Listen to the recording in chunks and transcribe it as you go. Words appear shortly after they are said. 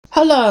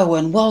Hello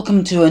and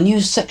welcome to a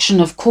new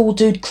section of Cool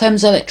Dude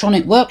Clem's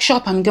electronic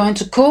workshop I'm going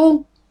to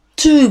call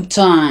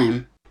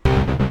Tubetime.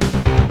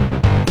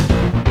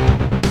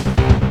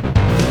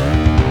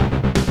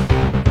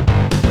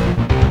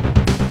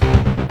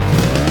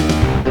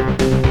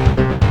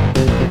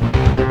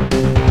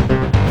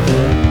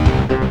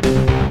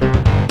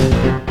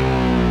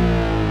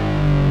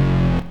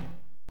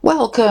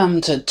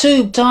 Welcome to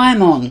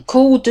Tubetime on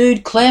Cool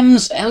Dude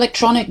Clem's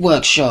electronic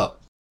workshop.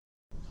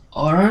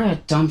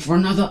 Alright, time for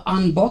another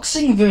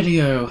unboxing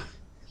video.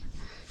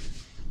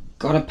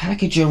 Got a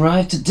package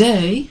arrived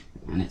today,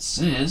 and it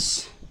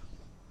says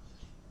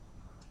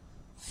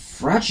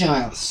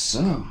fragile,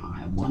 so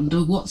I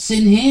wonder what's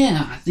in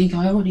here. I think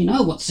I already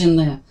know what's in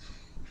there.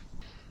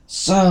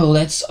 So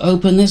let's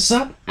open this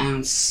up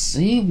and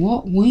see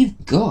what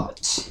we've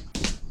got.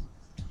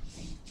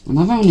 And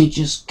I've only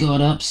just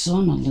got up, so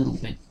I'm a little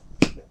bit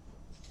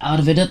out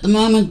of it at the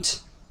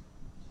moment.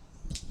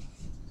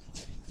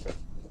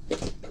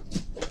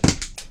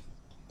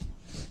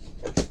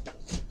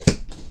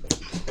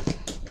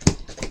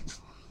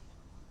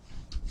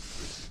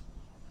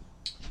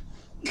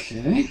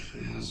 Okay,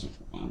 there's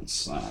one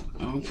side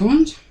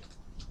opened.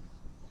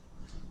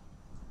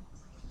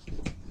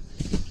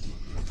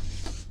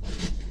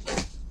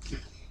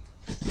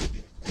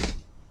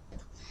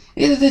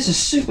 Either this is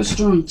super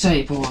strong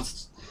tape or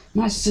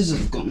my scissors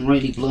have gotten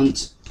really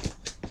blunt.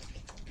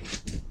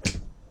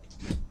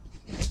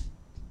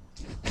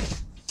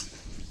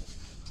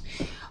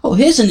 Oh,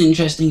 here's an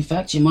interesting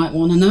fact you might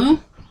want to know.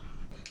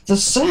 The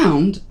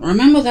sound,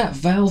 remember that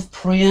valve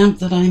preamp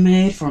that I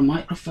made for a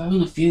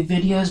microphone a few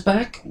videos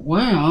back?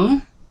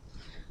 Well,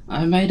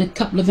 I made a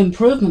couple of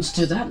improvements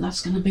to that.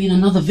 That's going to be in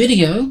another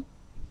video.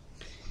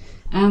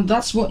 And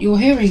that's what you're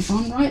hearing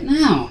from right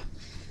now.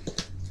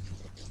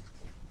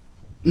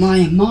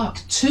 My Mark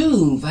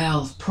II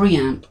valve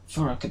preamp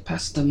for a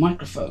capacitor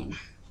microphone.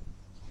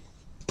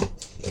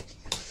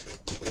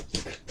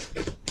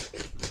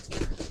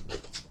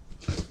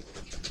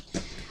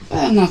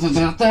 Enough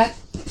about that.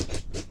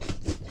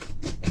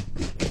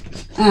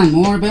 And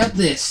more about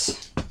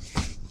this.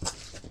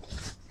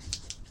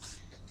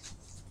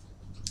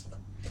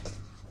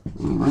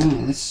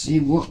 Alright, let's see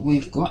what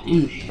we've got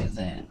in here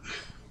then.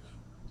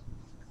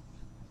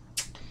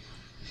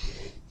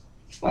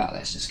 Well,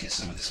 let's just get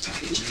some of this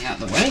packaging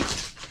out of the way,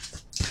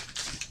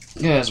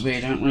 because we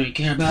don't really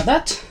care about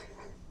that.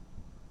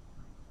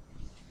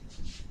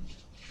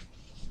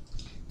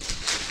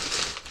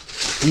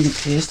 It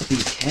appears to be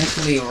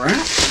carefully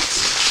wrapped.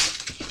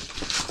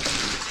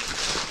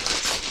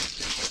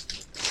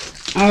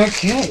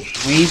 Okay,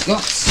 we've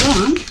got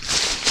some.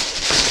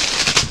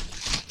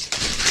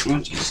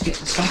 I'll just get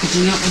this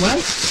packaging out of the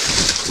way.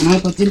 And I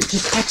hope I didn't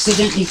just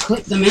accidentally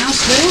clip the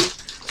mouse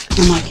there.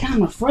 And my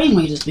camera frame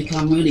rate has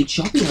become really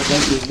choppy, I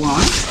don't know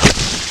why.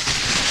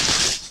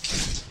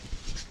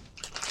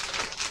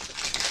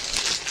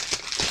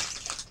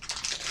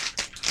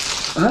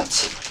 But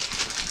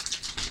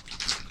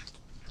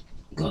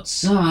got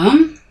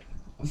some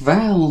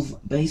valve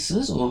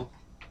bases, or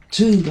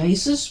tube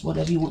bases,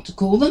 whatever you want to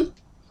call them.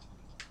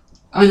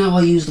 I know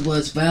I use the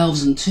words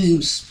valves and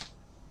tubes,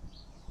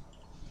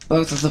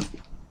 both of them.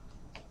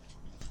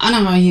 I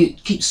know I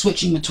keep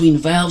switching between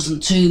valves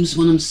and tubes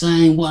when I'm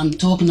saying what I'm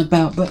talking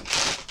about, but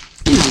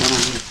you know what I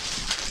mean.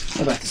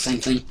 They're both the same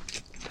thing.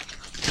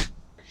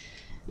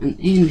 And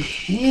in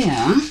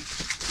here,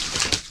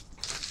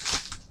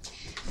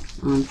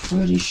 I'm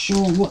pretty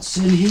sure what's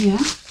in here.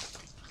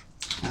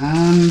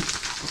 I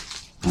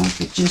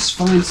could just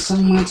find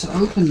somewhere to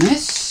open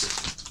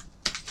this.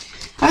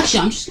 Actually,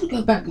 I'm just going to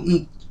go back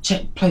and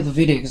play the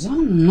video, because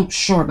I'm not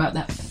sure about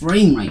that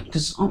frame rate,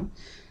 because on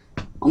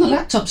the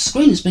laptop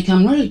screen it's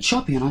become really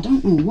choppy and I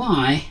don't know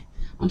why.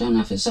 I don't know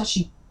if it's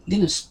actually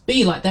going to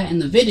be like that in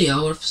the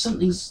video, or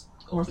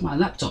if my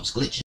laptop's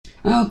glitching.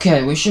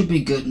 Okay, we should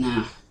be good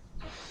now.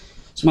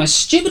 So my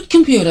stupid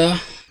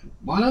computer,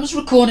 while I was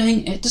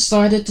recording, it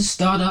decided to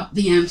start up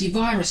the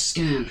antivirus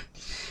scan.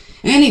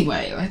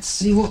 Anyway, let's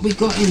see what we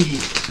got in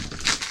here.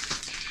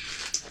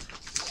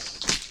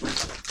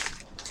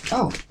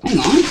 Oh, hang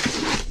on.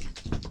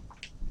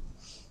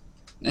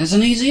 There's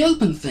an easy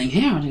open thing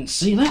here, I didn't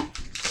see that.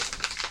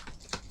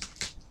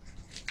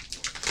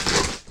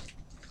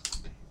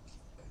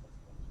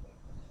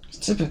 It's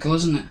typical,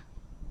 isn't it?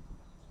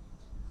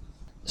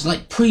 It's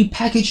like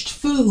pre-packaged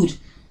food.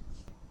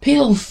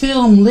 Peel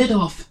film lid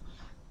off.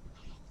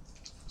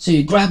 So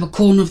you grab a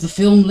corner of the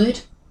film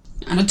lid,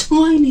 and a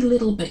tiny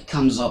little bit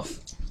comes off,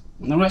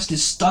 and the rest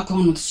is stuck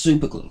on with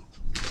super glue.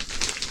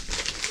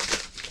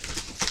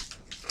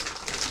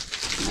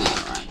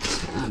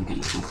 Alright, I'm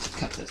going to have to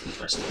cut the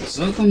rest of this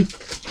open.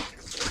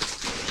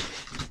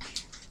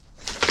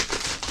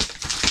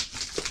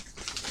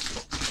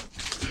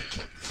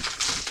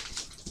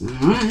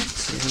 Alright,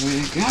 so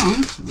here we go.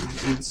 I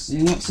can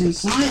see what's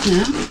inside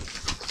now.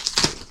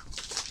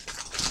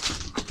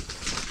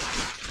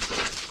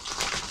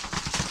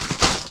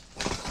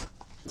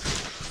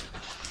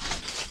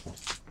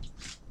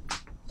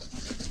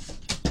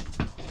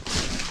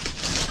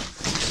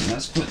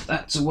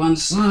 to one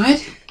side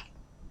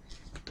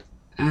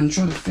and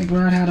try to figure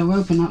out how to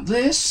open up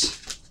this.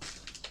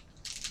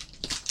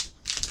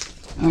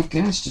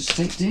 Okay, it's just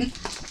taped in.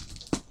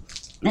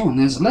 Oh, and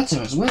there's a letter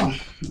as well.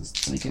 Let's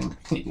take a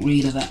quick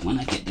read of that when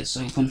I get this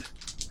open.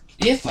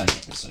 If I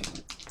get this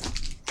open.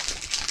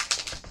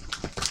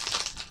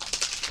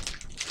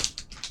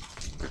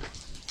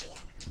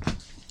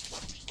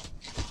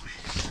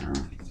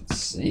 Alright,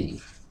 let's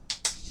see.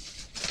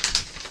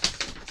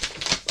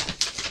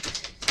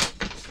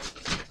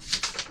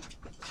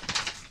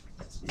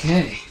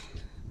 Okay.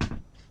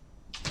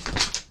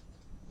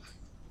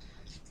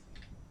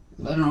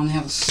 Letter on the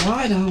other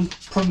side, I'll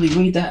probably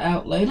read that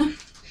out later.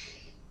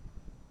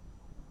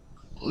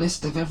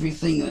 List of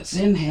everything that's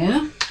in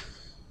here.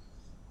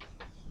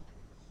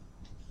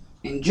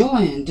 Enjoy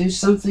and do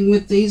something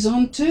with these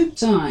on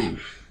Tubetime.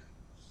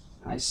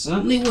 I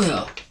certainly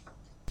will.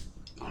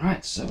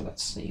 Alright, so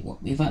let's see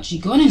what we've actually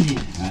got in here.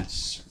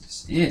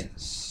 This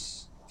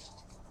is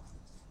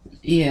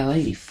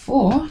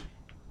EL84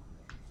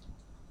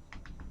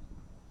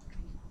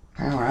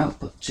 power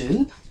output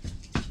tube.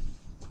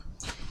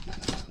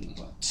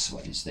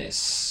 What is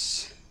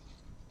this?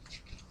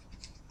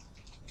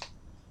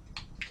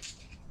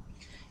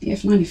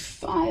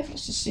 EF95.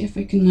 Let's just see if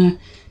we can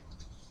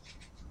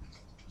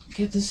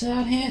get this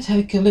out here,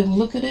 take a little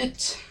look at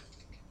it.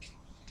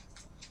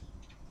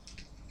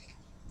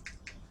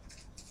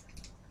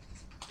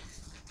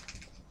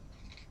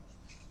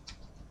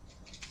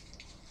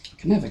 I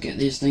can never get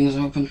these things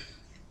open.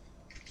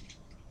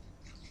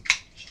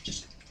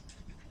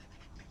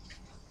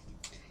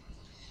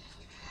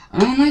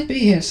 I might be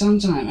here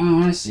sometime.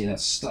 Oh, I see,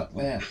 that's stuck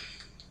there.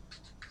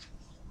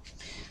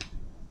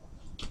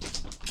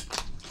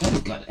 Oh,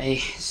 we've got a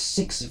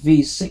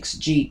 6V6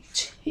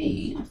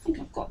 GT. I think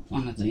I've got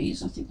one of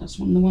these. I think that's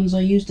one of the ones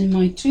I used in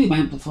my tube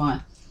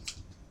amplifier.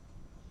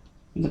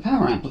 The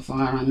power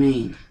amplifier, I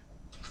mean.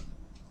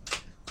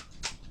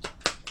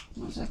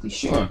 I'm not exactly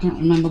sure. I can't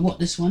remember what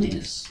this one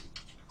is.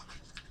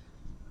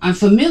 I'm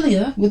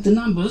familiar with the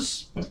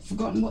numbers, but I've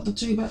forgotten what the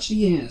tube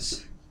actually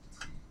is.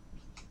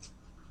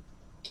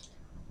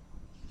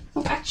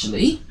 Oh,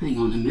 actually, hang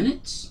on a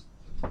minute.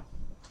 I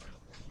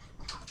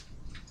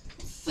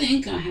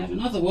think I have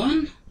another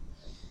one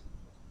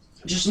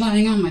just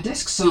laying on my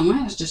desk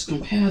somewhere. Let's just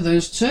compare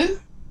those two.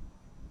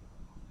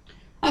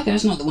 Okay,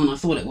 it's not the one I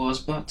thought it was,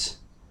 but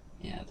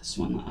yeah, this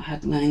one that I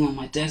had laying on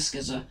my desk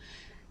is a...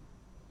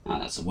 Oh,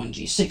 that's a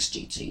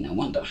 1G6 GT, no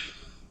wonder.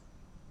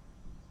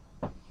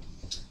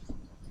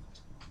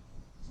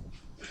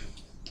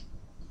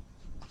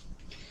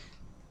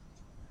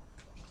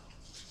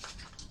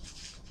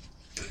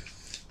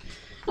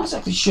 Not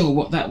exactly sure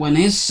what that one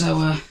is,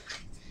 so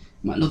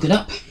might look it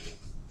up.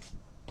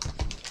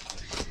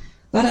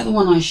 That other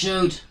one I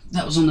showed,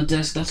 that was on the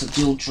desk, that's a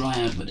dual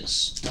triode, but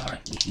it's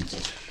directly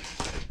heated.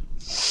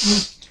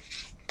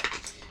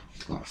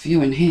 Got a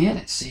few in here,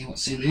 let's see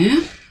what's in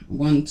here.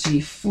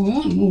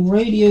 1T4, a little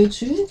radio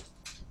tube.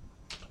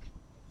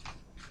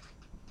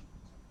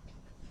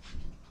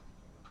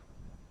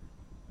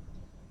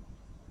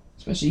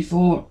 Especially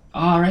for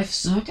RF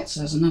circuits,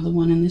 there's another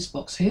one in this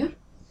box here.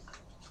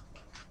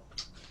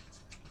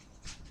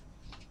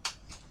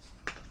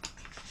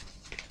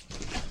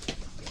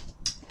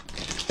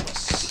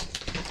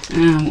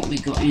 And what we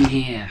got in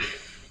here?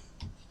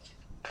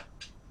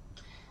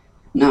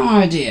 No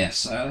idea.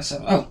 So let's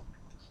have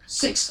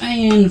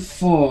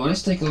 6AN4.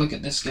 Let's take a look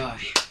at this guy.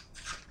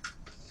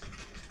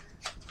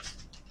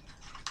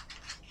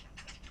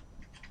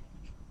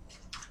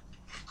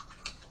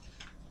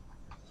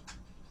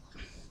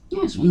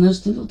 Yeah, it's one of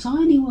those little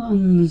tiny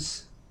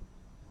ones.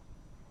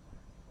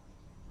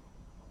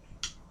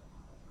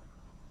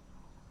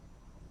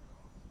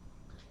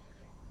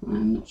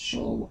 I'm not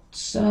sure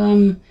what's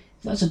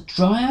if that's a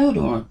triode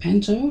or a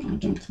pentode.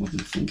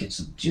 Wouldn't think it's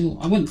a dual.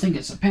 I wouldn't think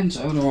it's a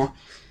pentode, or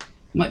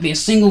it might be a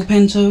single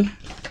pentode.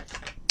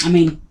 I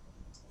mean,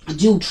 a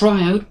dual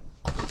triode.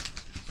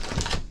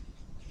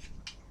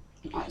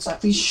 Not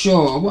exactly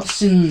sure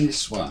what's in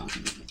this one.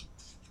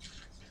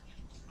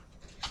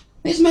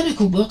 These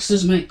medical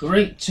boxes make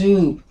great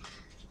tube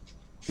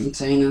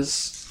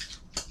containers.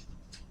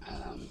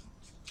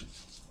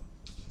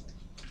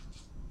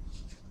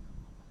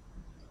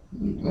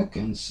 Look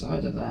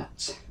inside of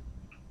that.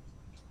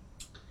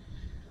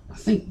 I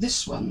think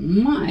this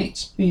one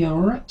might be a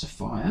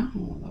rectifier,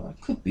 although I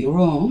could be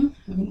wrong.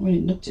 I haven't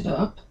really looked it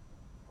up.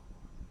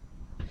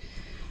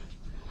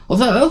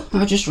 Although,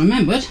 I just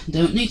remembered,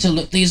 don't need to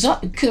look these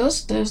up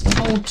because there's the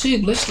whole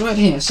tube list right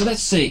here. So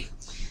let's see.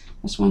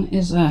 This one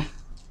is a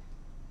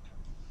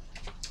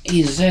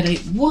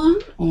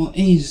EZ81 or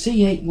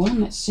EZ81.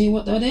 Let's see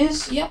what that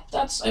is. Yep,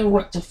 that's a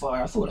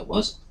rectifier. I thought it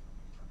was.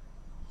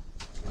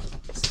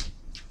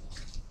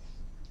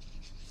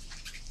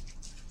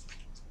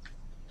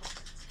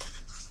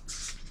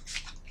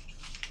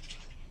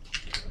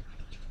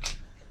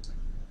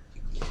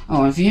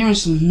 Oh, if you're hearing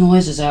some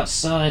noises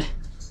outside,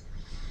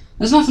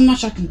 there's nothing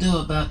much I can do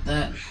about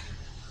that.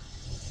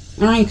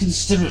 Our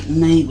inconsiderate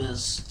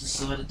neighbours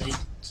decided they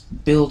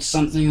build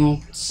something or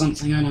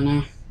something, I don't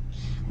know.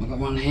 I've got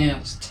one here,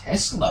 it's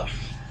Tesla.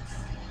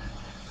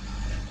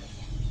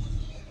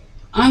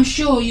 I'm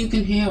sure you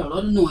can hear a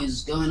lot of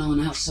noise going on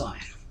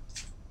outside.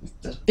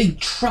 There's a big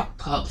truck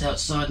parked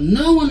outside and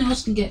no one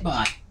else can get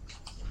by.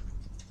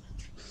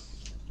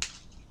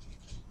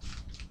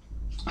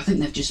 I think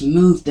they've just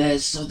moved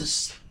theirs so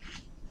this...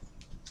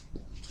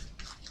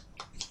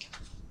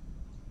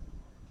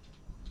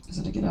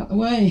 So to get out of the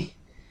way.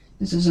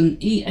 This is an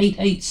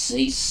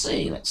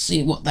E88cc. Let's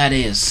see what that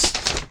is.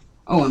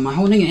 Oh, am I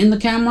holding it in the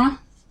camera?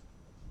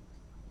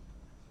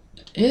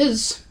 It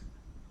is.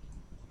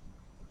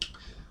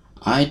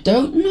 I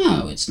don't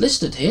know. It's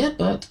listed here,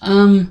 but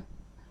I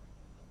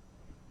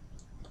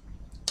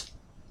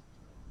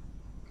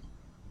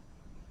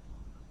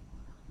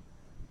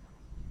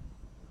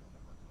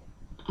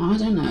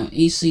don't know.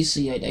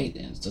 ECC88.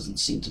 It doesn't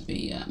seem to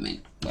be. I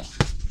mean, well,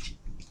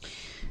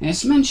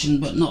 it's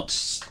mentioned, but not.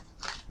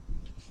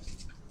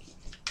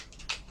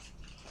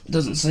 It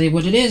doesn't say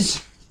what it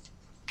is.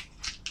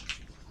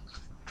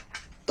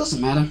 Doesn't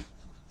matter.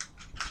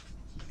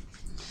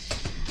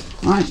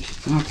 Right.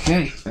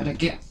 Okay. Better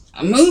get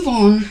a move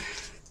on.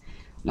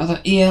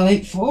 Another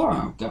EL84.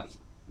 I've got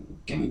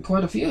getting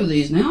quite a few of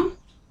these now.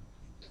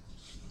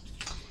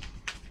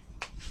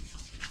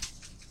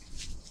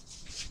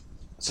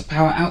 It's a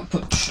power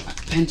output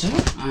printer.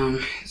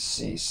 Let's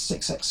see,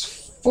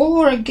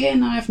 6x4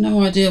 again. I have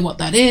no idea what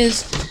that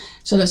is.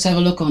 So let's have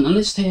a look on the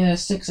list here.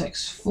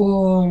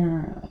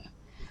 6x4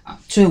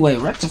 two-way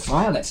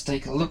rectifier. Let's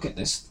take a look at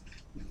this.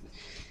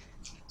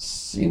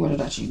 See what it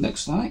actually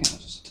looks like. I'll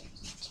just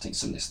take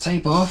some of this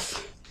tape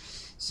off.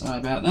 Sorry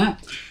about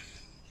that.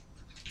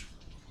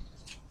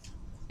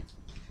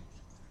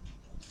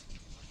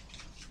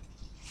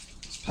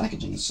 This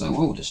packaging is so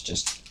old, it's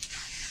just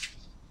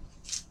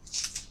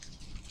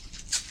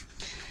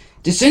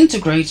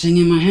disintegrating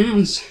in my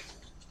hands.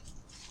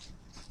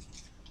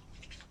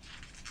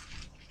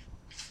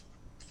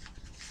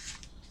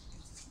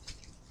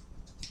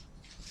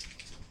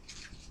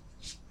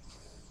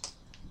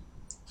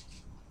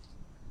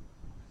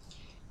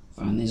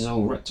 I find these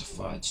old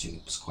rectifier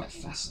tubes quite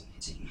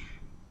fascinating.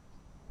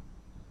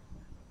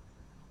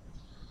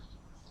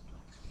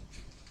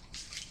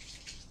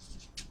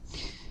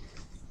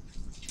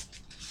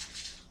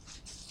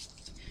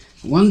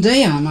 One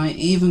day I might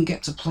even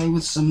get to play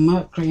with some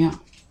mercury.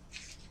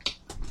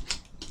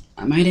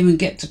 I might even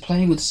get to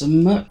play with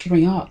some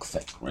mercury arc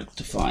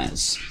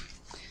rectifiers.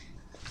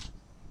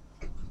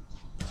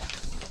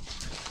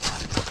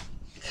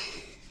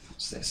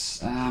 What's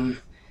this?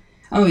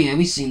 Oh yeah,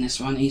 we've seen this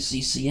one,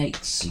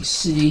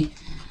 ECC8cc.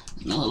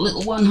 Another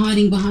little one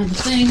hiding behind the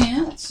thing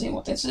here. Let's see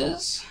what this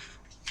is.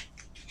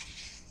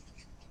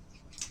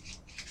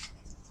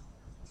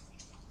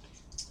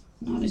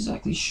 Not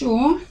exactly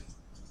sure.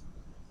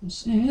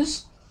 This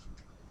is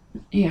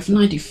an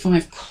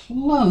EF95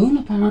 clone,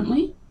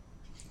 apparently.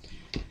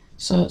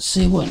 So let's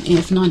see what an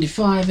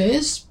EF95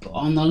 is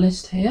on the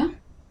list here.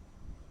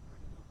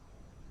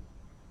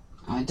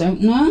 I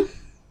don't know.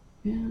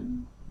 Yeah.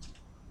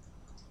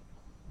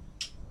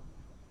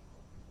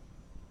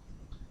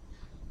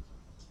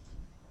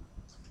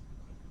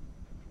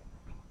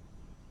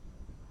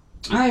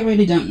 I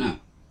really don't know.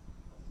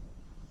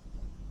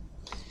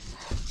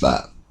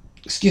 But,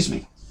 excuse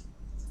me.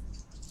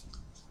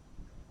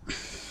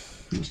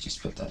 Let's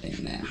just put that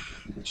in there.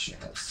 Make sure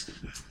that's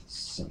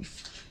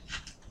safe.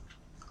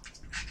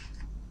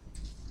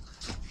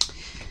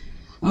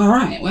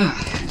 Alright, well,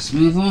 let's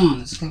move on.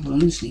 There's a couple of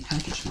loosely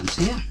packaged ones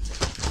here.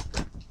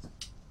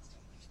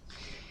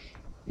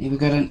 Here we've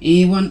got an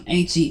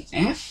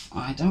E180F.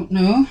 I don't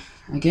know.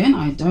 Again,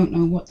 I don't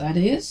know what that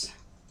is.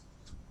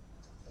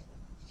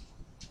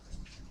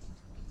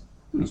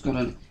 It's got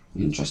an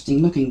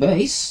interesting looking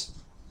base.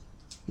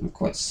 I've not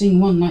quite seen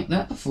one like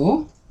that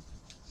before.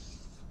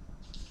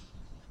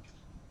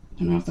 I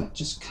don't know if that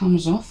just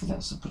comes off, if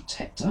that's a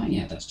protector.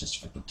 Yeah, that's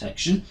just for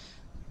protection.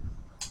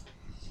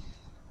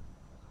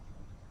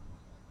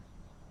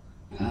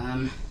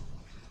 A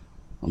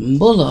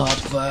Mullard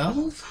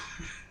valve.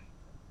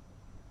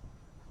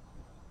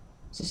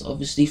 This is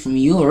obviously from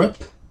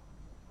Europe.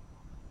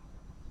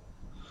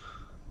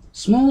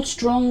 Small,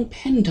 strong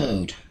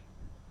pentode.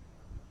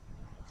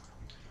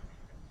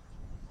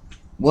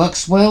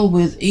 Works well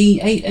with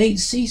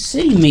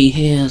E88cc, me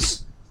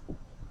hears.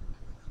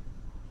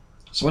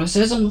 That's what it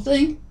says on the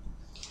thing.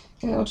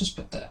 Okay, I'll just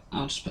put that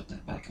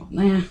back on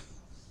there.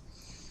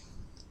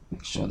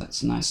 Make sure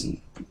that's nice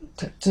and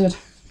protected.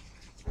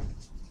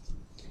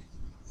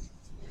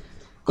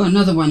 Got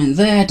another one in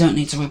there. Don't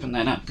need to open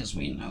that up because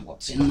we know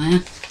what's in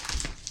there.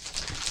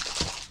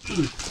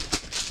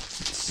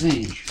 Let's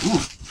see.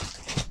 Oh.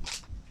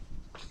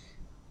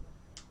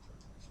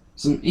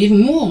 Some even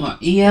more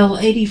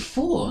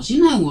EL84s.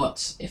 You know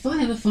what? If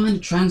I ever find a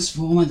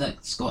transformer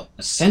that's got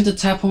a center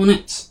tap on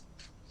it,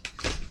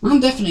 I'm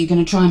definitely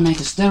going to try and make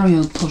a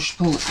stereo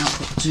push-pull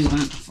output tube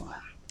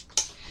amplifier.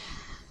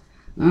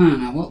 I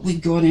don't know what we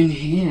got in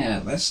here.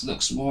 This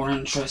looks more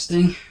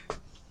interesting.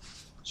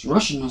 It's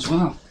Russian as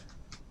well.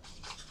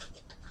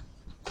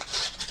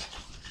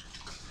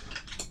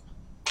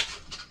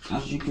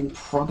 as you can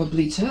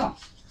probably tell.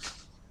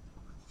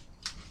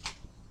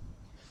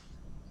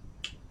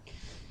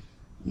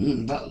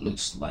 That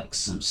looks like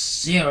some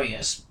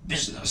serious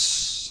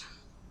business.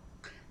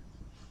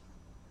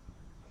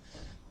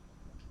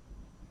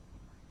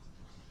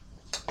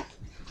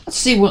 Let's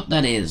see what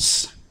that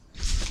is.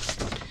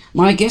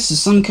 My guess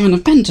is some kind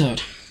of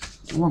pentode.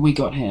 What have we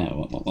got here?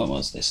 What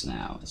was this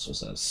now? This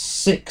was a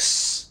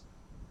 6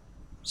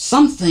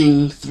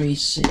 something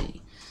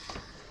 3C.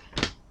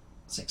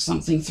 6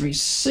 something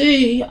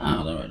 3C.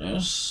 Ah, there it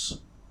is.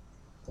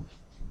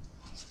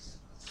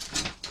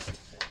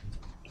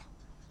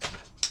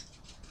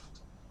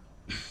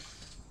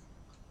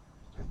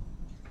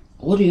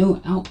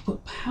 Audio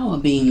output power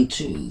beam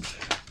tube. So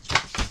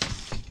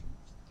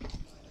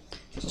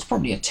it's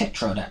probably a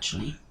tetrode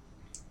actually.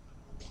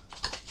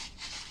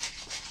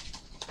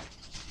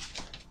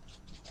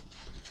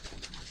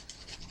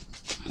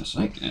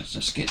 Let's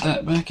just get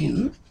that back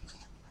in.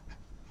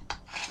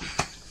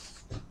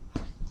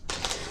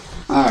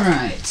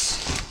 Alright.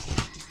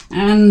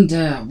 And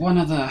one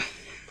other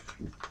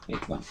big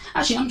one.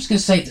 Actually, I'm just going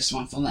to save this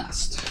one for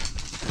last.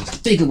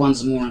 The bigger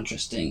ones are more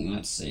interesting.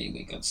 Let's see,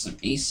 we got some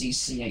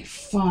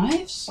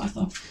ECC85s. I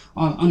thought,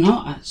 oh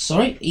no,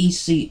 sorry,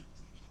 EC.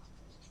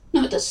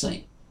 No, it does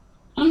say.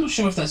 I'm not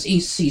sure if that's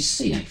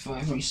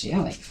ECC85 or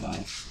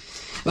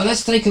ECL85. But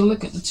let's take a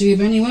look at the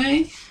tube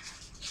anyway.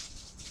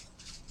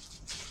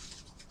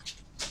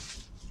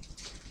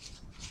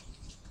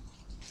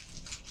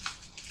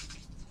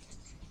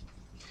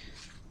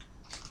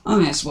 Oh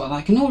yes, well,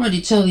 I can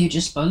already tell you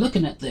just by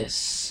looking at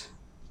this.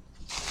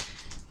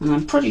 And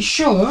I'm pretty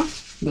sure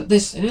that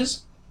this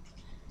is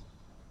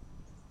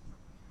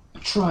a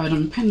triode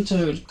and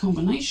pentode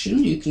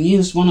combination. You can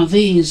use one of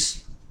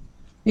these.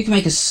 You can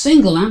make a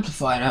single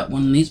amplifier out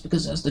one of these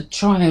because there's the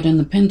triode and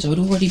the pentode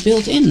already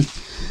built in.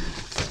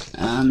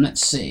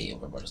 Let's see,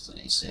 what is the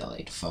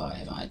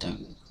ACL85? I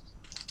don't...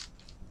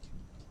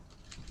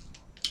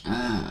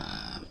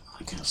 I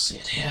can't see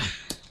it here.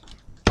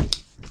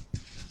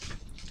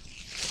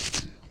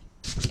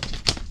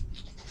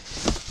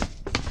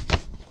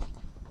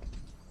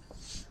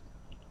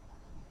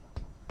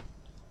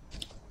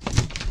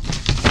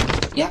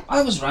 Yep,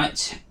 I was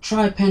right.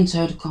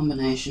 Tri-pentode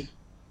combination.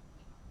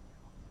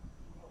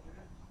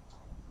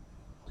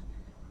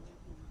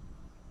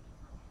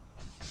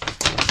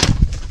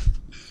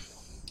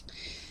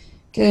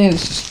 Okay,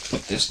 let's just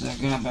put this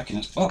guy back in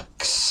its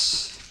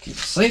box. Keep it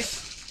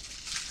safe.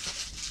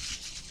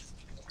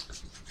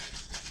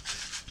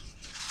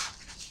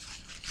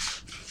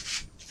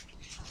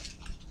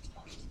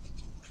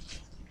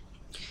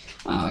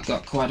 Well, I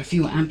got quite a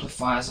few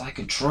amplifiers I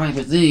could try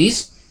with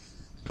these.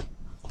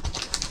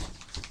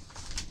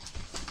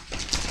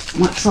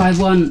 Might try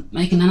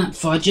making an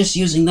amplifier just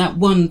using that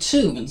one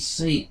tube and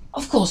see.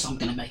 Of course I'm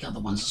going to make other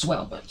ones as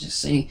well, but just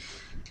see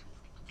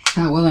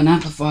how well an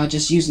amplifier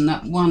just using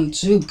that one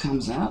tube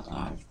comes out.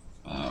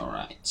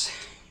 Alright.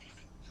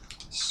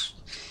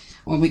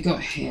 What we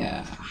got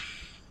here?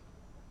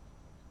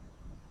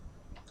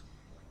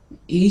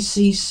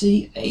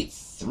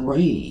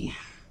 ECC83.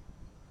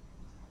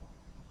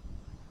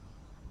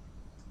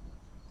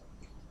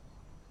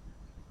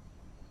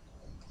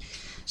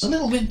 It's a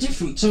little bit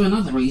different to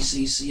another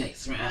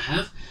ECC83 I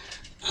have.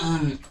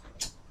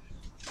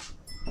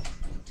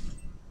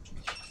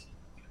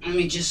 Let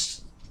me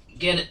just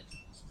get it.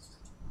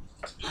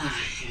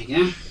 Here we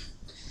go.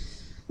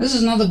 This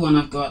is another one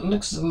I've got. It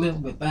looks a little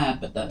bit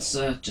bad, but that's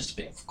just a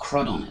bit of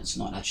crud on it. It's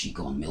not actually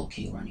gone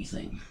milky or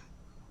anything.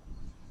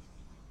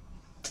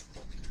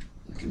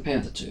 Compare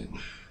the two.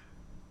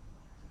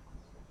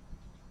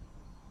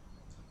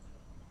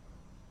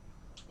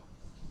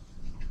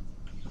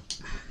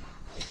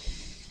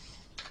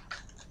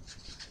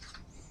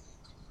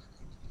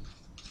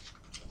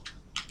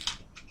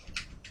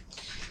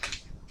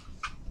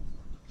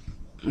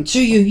 And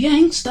to you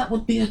Yanks, that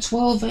would be a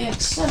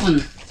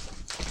 12AX7.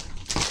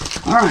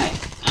 Alright,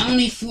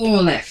 only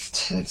 4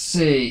 left. Let's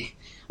see.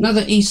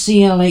 Another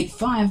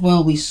ECL85.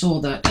 Well, we saw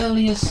that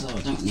earlier, so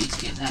I don't need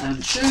to get that out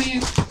and show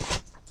you.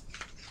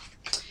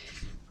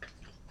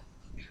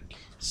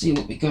 See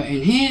what we got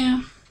in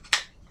here.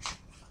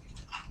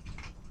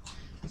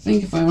 I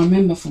think if I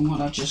remember from what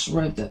I just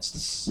read, that's the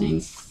same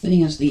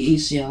thing as the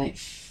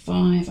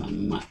ECL85. I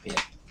might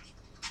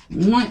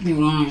be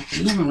wrong. I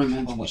can never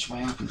remember which way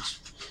I opens.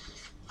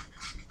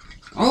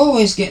 I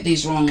always get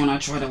these wrong when I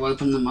try to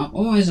open them up.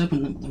 Always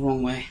open them the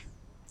wrong way.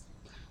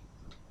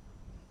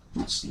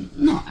 That's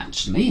not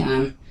actually.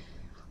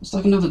 It's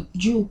like another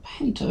dual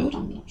pentode.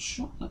 I'm not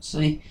sure. Let's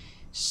say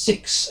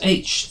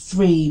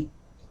 6H3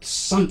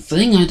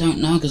 something. I don't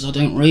know because I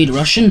don't read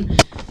Russian.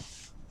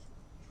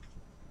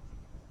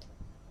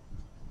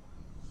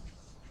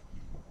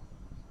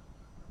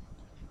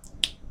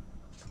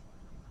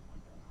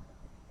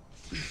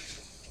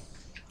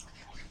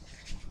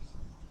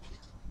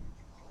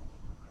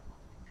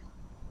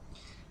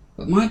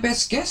 But my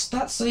best guess,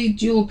 that's a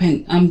dual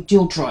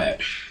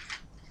triode.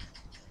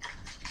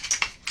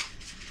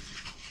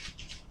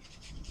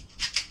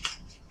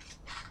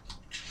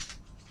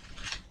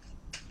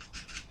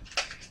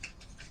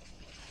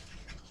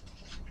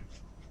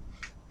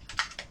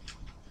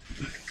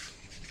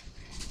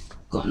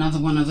 got another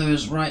one of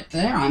those right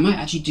there. I might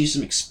actually do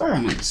some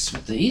experiments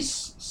with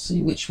these,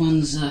 see which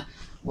ones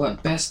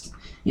work best.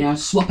 You know,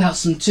 swap out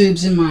some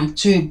tubes in my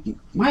tube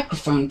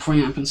microphone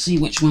preamp and see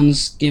which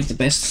ones give the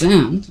best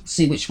sound.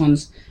 See which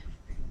ones,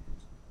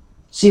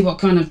 see what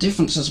kind of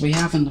differences we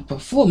have in the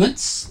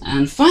performance.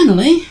 And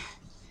finally,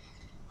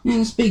 in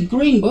this big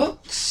green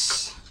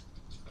box,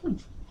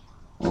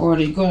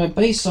 already got a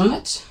bass on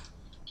it.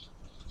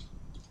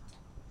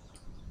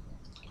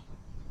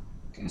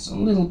 It's a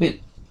little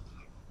bit,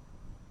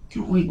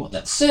 can't read what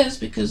that says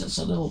because it's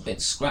a little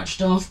bit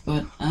scratched off,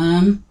 but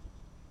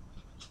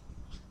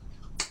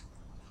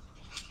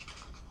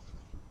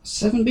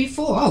 7B4,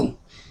 oh, you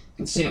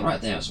can see it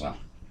right there as well.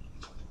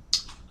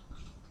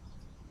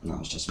 That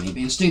was just me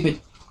being stupid.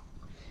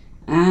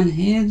 And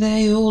here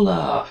they all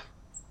are.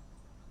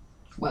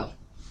 Well,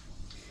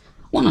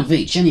 one of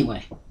each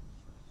anyway.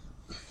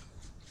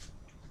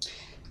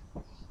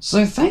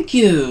 So thank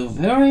you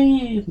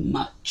very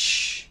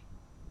much.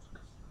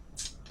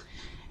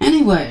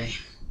 Anyway,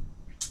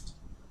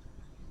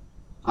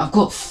 I've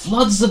got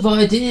floods of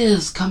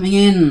ideas coming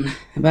in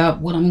about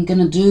what I'm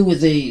gonna do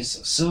with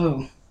these,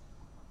 so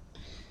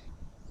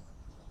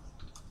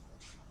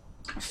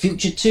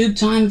future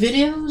Tubetime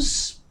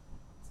videos,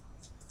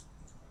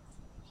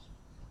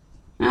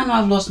 and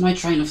I've lost my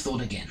train of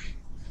thought again.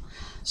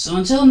 So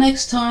until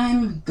next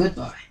time,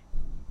 goodbye.